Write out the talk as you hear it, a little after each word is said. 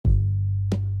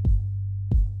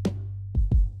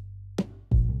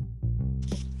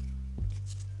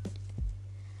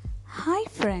Hi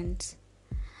friends,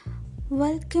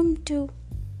 welcome to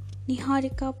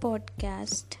Niharika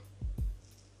Podcast.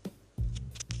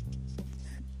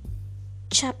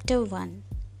 Chapter 1.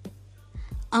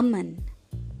 Aman.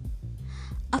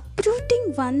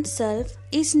 Uprooting oneself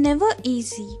is never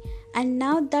easy, and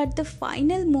now that the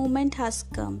final moment has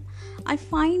come, I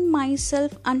find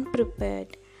myself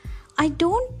unprepared. I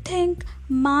don't think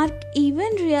Mark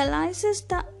even realizes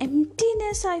the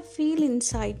emptiness I feel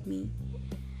inside me.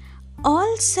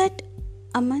 All set,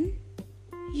 Aman.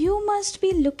 You must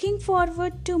be looking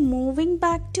forward to moving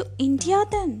back to India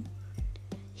then,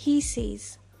 he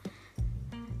says,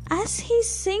 as he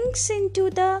sinks into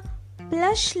the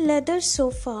plush leather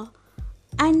sofa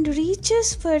and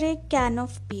reaches for a can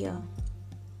of beer.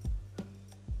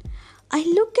 I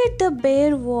look at the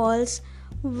bare walls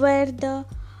where the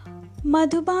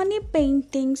Madhubani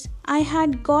paintings I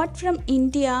had got from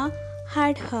India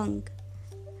had hung,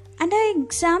 and I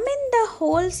examine the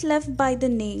holes left by the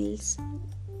nails.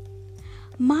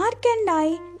 Mark and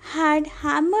I had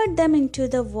hammered them into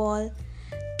the wall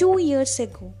 2 years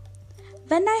ago.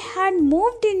 When I had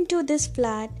moved into this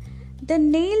flat, the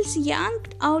nails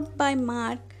yanked out by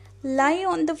Mark lie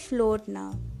on the floor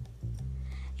now.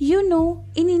 You know,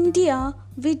 in India,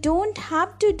 we don't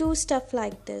have to do stuff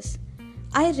like this,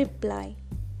 I reply,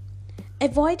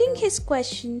 avoiding his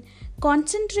question,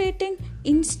 concentrating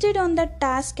instead on the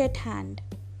task at hand.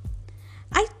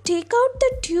 I take out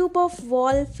the tube of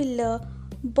wall filler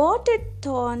bought at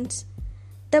Thorns,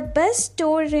 the best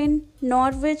store in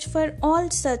Norwich for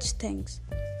all such things.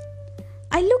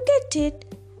 I look at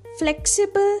it,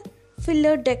 flexible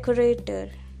filler decorator.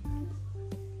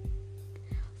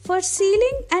 For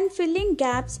sealing and filling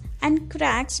gaps and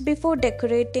cracks before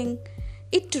decorating,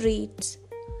 it reads.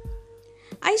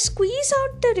 I squeeze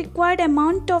out the required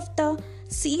amount of the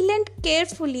sealant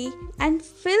carefully and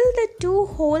fill the 2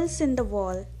 holes in the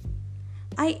wall.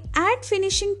 I add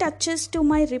finishing touches to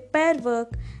my repair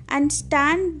work and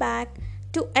stand back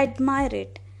to admire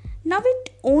it. Now it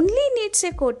only needs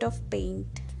a coat of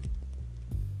paint.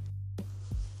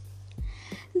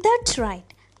 That's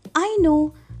right, I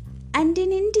know. And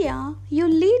in India, you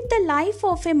lead the life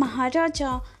of a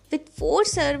Maharaja with 4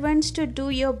 servants to do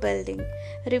your building,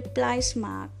 replies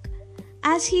Mark,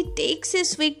 as he takes a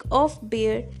swig of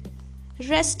beer,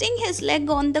 resting his leg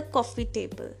on the coffee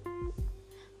table.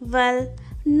 Well,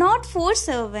 not 4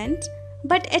 servants,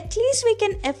 but at least we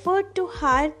can afford to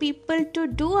hire people to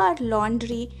do our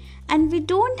laundry, and we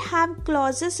don't have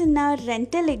clauses in our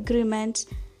rental agreements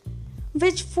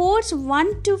which force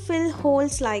one to fill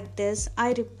holes like this,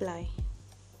 I reply.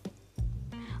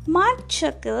 Mark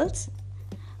chuckles.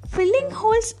 Filling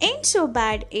holes ain't so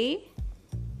bad, eh?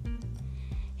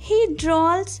 He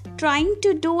drawls, trying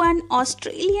to do an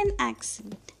Australian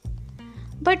accent,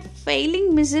 but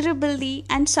failing miserably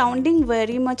and sounding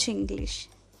very much English.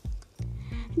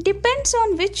 Depends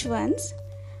on which ones,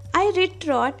 I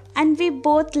retort, and we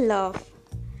both laugh,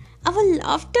 our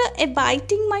laughter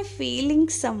abating my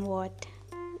feelings somewhat.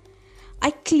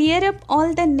 I clear up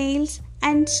all the nails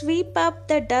and sweep up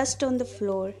the dust on the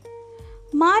floor.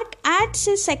 Mark adds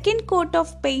a second coat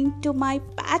of paint to my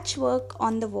patchwork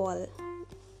on the wall.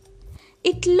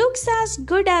 It looks as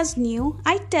good as new,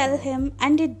 I tell him,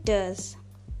 and it does.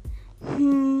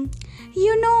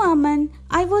 You know, Aman,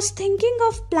 I was thinking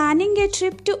of planning a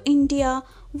trip to India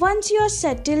once you are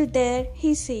settled there,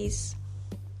 he says.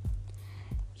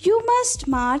 You must,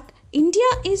 Mark.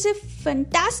 India is a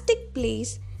fantastic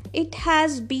place. It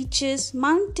has beaches,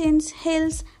 mountains,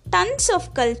 hills, tons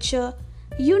of culture.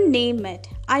 You name it,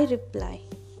 I reply.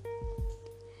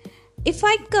 If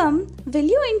I come, will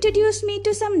you introduce me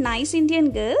to some nice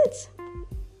Indian girls?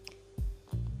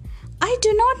 I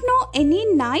do not know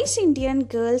any nice Indian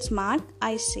girls, Mark,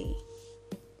 I say.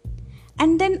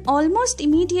 And then almost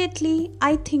immediately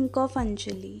I think of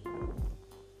Anjali.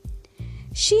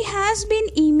 She has been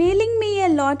emailing me a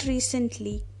lot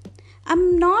recently.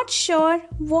 I'm not sure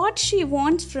what she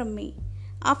wants from me.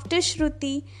 After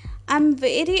Shruti, I'm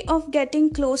wary of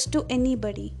getting close to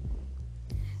anybody.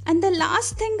 And the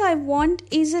last thing I want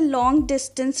is a long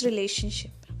distance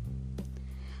relationship.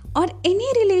 Or any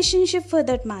relationship for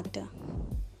that matter.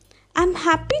 I'm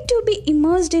happy to be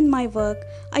immersed in my work.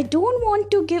 I don't want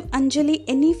to give Anjali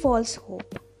any false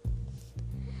hope.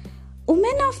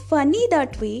 Women are funny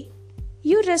that way.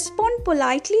 You respond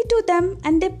politely to them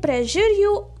and they pressure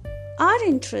you are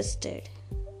interested.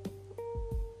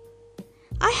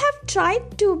 I have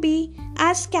tried to be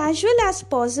as casual as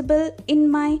possible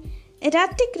in my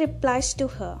erratic replies to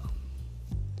her.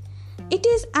 It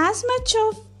is as much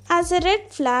of as a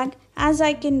red flag as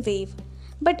I can wave,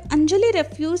 but Anjali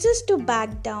refuses to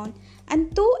back down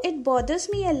And though it bothers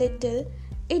me a little,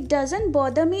 it doesn't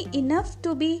bother me enough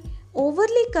to be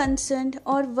overly concerned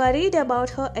or worried about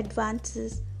her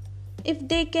advances, if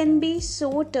they can be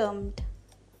so termed.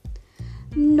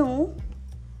 No,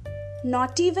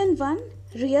 not even one?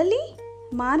 Really?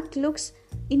 Mark looks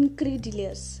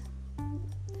incredulous.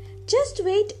 Just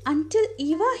wait until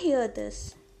Eva hears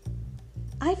this.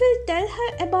 I will tell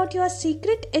her about your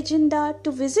secret agenda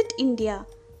to visit India.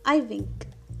 I wink.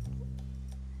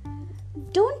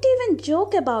 Don't even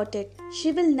joke about it.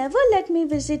 She will never let me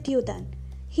visit you then,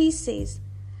 he says,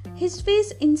 his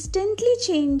face instantly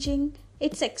changing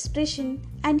its expression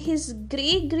and his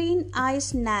grey-green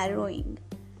eyes narrowing.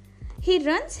 He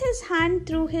runs his hand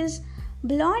through his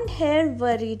blonde hair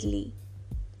worriedly.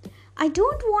 I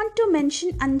don't want to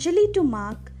mention Anjali to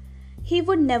Mark. He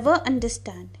would never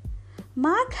understand.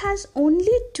 Mark has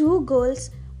only two goals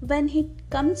when it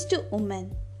comes to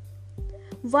women.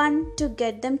 One, to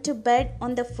get them to bed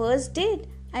on the first date,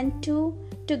 and two,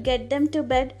 to get them to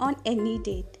bed on any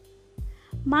date.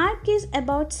 Mark is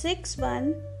about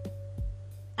 6'1"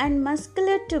 and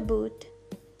muscular to boot.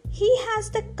 He has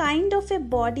the kind of a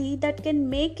body that can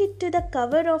make it to the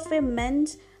cover of a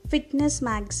men's fitness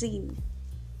magazine.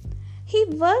 He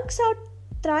works out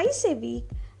thrice a week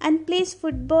and plays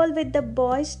football with the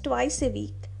boys twice a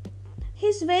week. He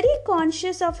is very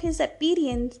conscious of his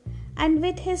appearance, and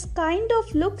with his kind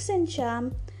of looks and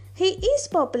charm, he is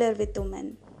popular with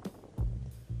women.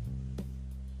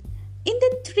 In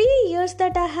the 3 years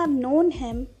that I have known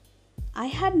him, I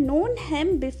had known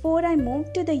him before I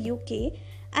moved to the UK,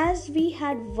 as we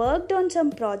had worked on some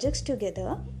projects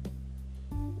together.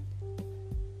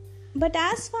 But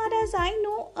as far as I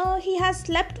know, he has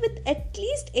slept with at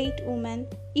least 8 women,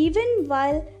 even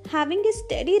while having a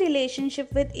steady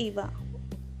relationship with Eva.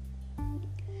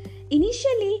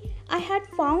 Initially, I had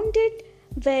found it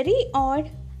very odd,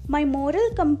 my moral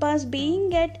compass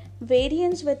being at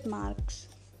variance with Mark's.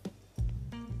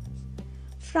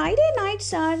 Friday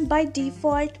nights are by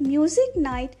default music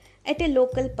night at a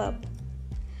local pub.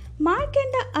 Mark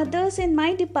and the others in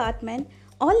my department,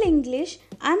 all English,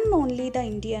 I'm only the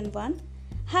Indian one,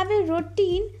 have a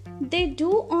routine they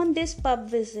do on these pub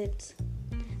visits.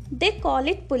 They call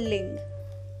it pulling.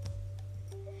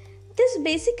 This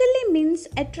basically means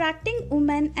attracting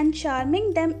women and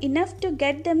charming them enough to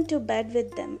get them to bed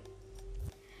with them.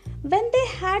 When they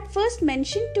had first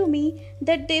mentioned to me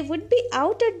that they would be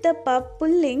out at the pub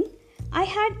pulling, I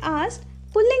had asked,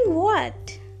 "Pulling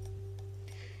what?"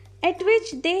 At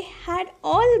which they had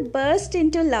all burst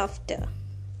into laughter.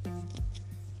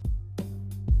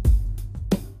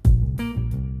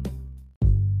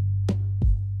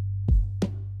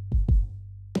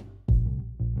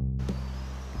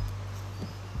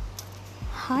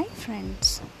 Hi friends,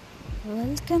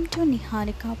 welcome to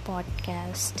Niharika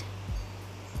podcast.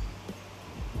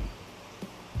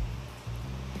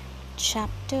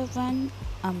 Chapter 1,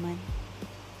 Aman.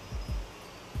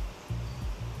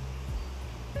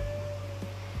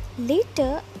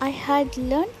 Later, I had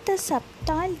learnt the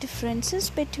subtle differences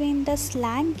between the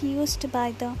slang used by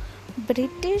the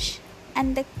British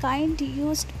and the kind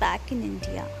used back in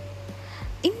India.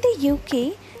 In the UK,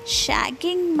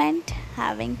 shagging meant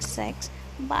having sex,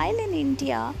 while in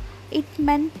India, it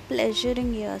meant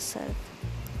pleasuring yourself.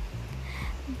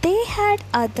 They had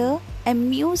other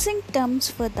amusing terms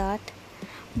for that: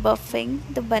 buffing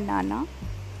the banana,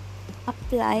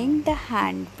 applying the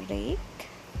handbrake,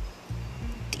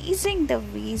 teasing the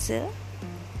weasel,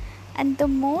 and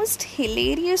the most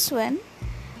hilarious one,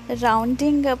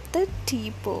 rounding up the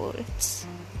teapots.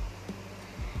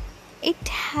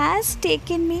 It has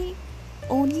taken me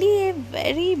only a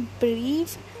very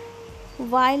brief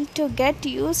while to get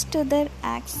used to their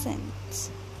accents,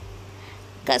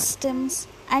 customs,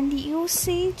 and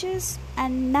usages,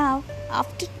 and now,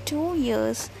 after 2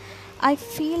 years, I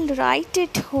feel right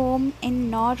at home in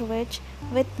Norwich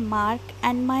with Mark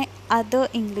and my other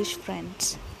English friends.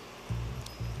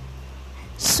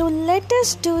 So let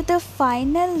us do the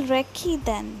final recce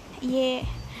then. Yeah,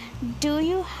 do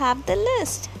you have the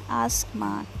list? Asked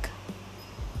Mark.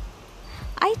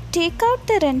 I take out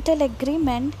the rental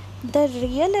agreement the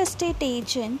real estate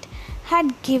agent had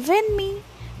given me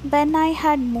when I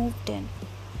had moved in.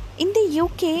 In the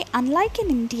UK, unlike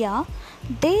in India,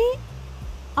 they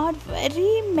are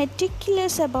very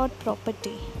meticulous about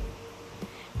property.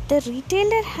 The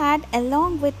retailer had,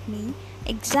 along with me,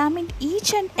 examined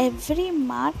each and every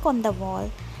mark on the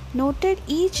wall, noted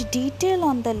each detail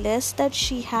on the list that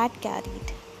she had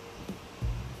carried.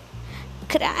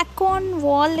 Crack on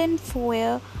wall in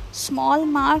foyer, small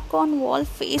mark on wall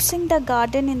facing the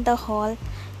garden in the hall,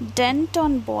 dent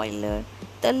on boiler.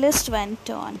 The list went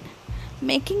on.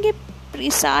 making a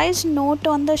precise note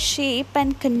on the shape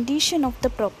and condition of the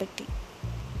property.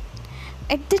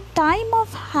 At the time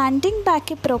of handing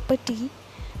back a property,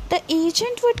 the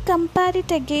agent would compare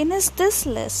it against this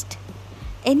list.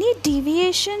 Any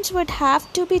deviations would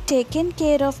have to be taken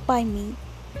care of by me.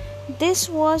 This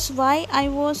was why I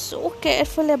was so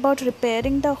careful about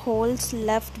repairing the holes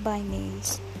left by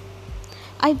nails.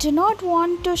 I do not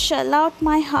want to shell out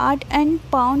my hard-earned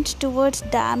pounds towards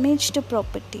damage to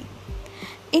property.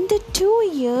 In the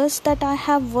 2 years that I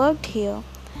have worked here,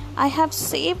 I have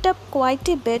saved up quite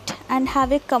a bit and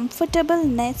have a comfortable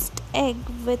nest egg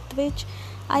with which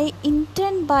I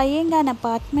intend buying an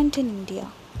apartment in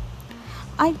India.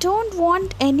 I don't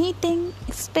want anything,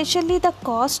 especially the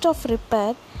cost of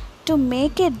repair, to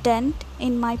make a dent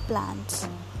in my plans.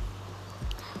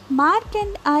 Mark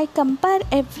and I compare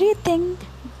everything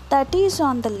that is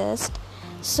on the list,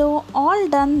 so all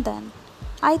done then.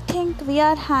 I think we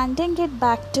are handing it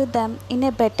back to them in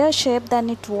a better shape than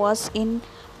it was in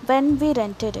when we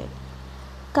rented it,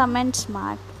 comments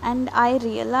Mark, and I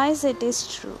realize it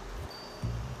is true.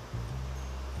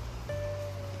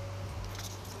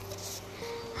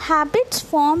 Habits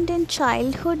formed in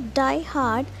childhood die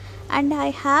hard, and I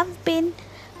have been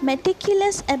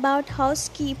meticulous about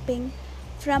housekeeping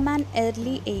from an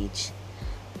early age.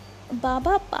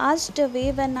 Baba passed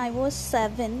away when I was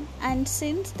 7, and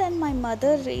since then my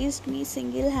mother raised me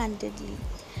single-handedly.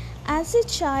 As a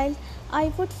child,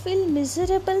 I would feel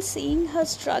miserable seeing her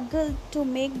struggle to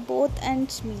make both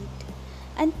ends meet.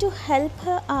 And to help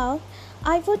her out,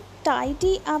 I would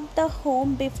tidy up the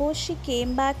home before she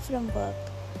came back from work.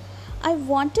 I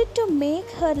wanted to make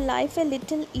her life a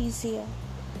little easier.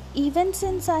 Even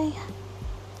since I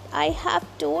have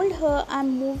told her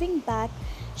I'm moving back,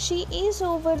 she is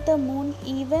over the moon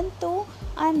even though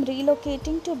I'm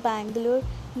relocating to Bangalore,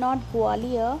 not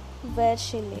Gwalior, where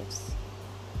she lives.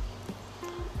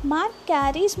 Mark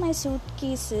carries my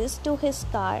suitcases to his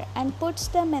car and puts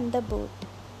them in the boot.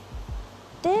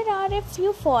 There are a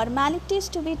few formalities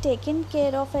to be taken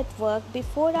care of at work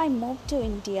before I move to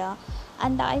India,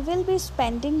 and I will be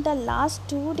spending the last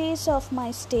 2 days of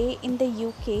my stay in the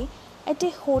UK at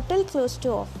a hotel close to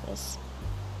office.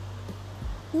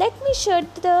 Let me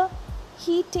shut the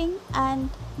heating and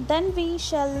then we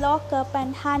shall lock up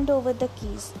and hand over the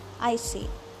keys, I say.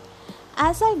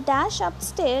 As I dash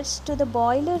upstairs to the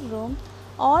boiler room,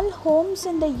 all homes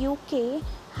in the UK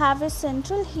have a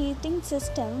central heating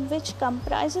system which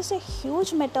comprises a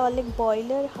huge metallic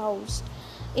boiler housed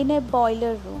in a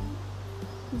boiler room.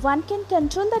 One can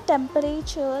control the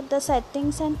temperature, the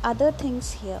settings and other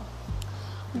things here.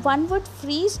 One would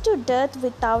freeze to death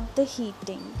without the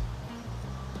heating.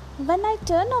 When I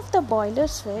turn off the boiler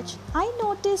switch, I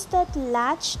notice that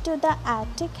latch to the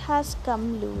attic has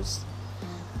come loose.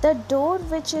 The door,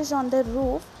 which is on the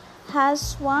roof, has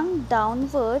swung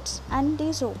downwards and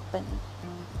is open.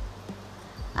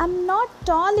 I'm not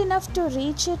tall enough to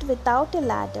reach it without a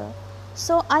ladder,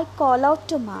 so I call out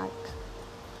to Mark.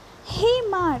 Hey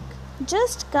Mark,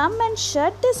 just come and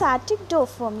shut this attic door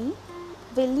for me,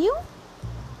 will you?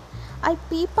 I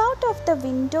peep out of the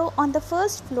window on the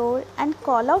first floor and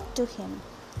call out to him.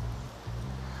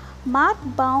 Mark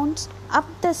bounds up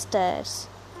the stairs.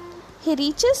 He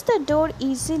reaches the door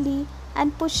easily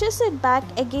and pushes it back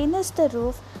against the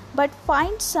roof but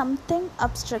finds something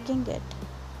obstructing it.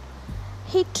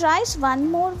 He tries one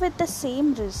more with the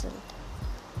same result.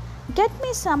 Get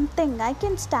me something I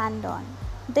can stand on.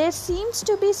 There seems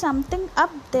to be something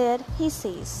up there, he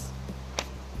says.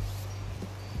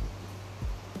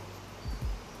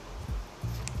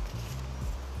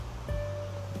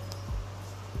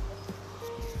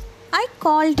 I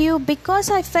called you because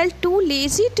I felt too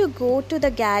lazy to go to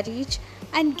the garage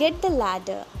and get the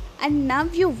ladder, and now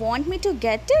you want me to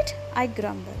get it? I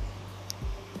grumble.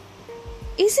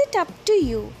 Is it up to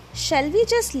you? Shall we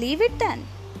just leave it then?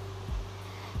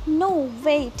 No,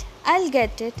 wait, I'll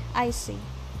get it, I say.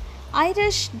 I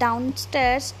rush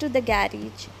downstairs to the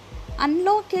garage,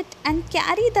 unlock it and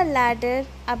carry the ladder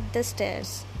up the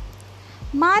stairs.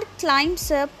 Mark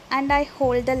climbs up and I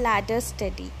hold the ladder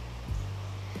steady.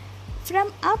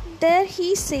 From up there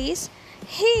he says,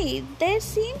 Hey, there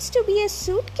seems to be a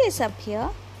suitcase up here.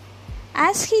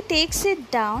 As he takes it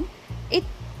down, it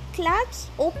claps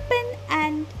open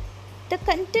and the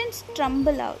contents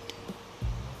tumble out.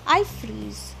 I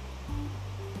freeze.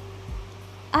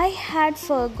 I had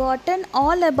forgotten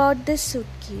all about this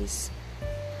suitcase.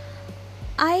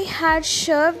 I had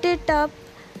shoved it up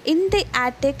in the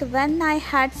attic when I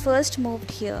had first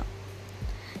moved here.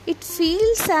 It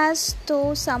feels as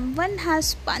though someone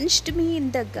has punched me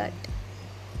in the gut.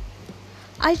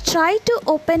 I try to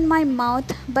open my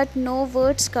mouth, but no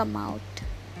words come out.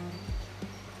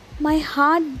 My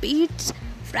heart beats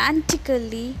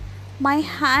frantically, my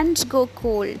hands go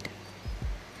cold.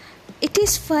 It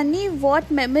is funny what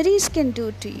memories can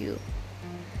do to you.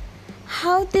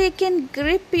 How they can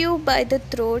grip you by the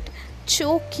throat,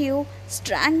 choke you,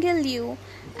 strangle you,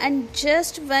 and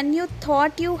just when you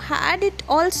thought you had it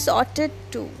all sorted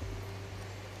too.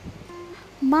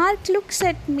 Mark looks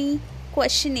at me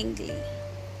questioningly.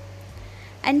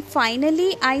 And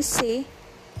finally, I say,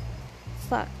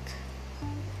 fuck.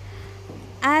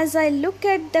 As I look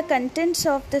at the contents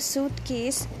of the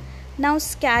suitcase now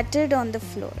scattered on the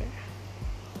floor.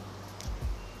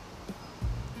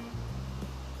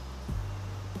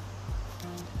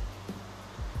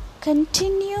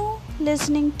 Continue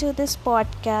listening to this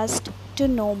podcast to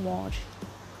know more.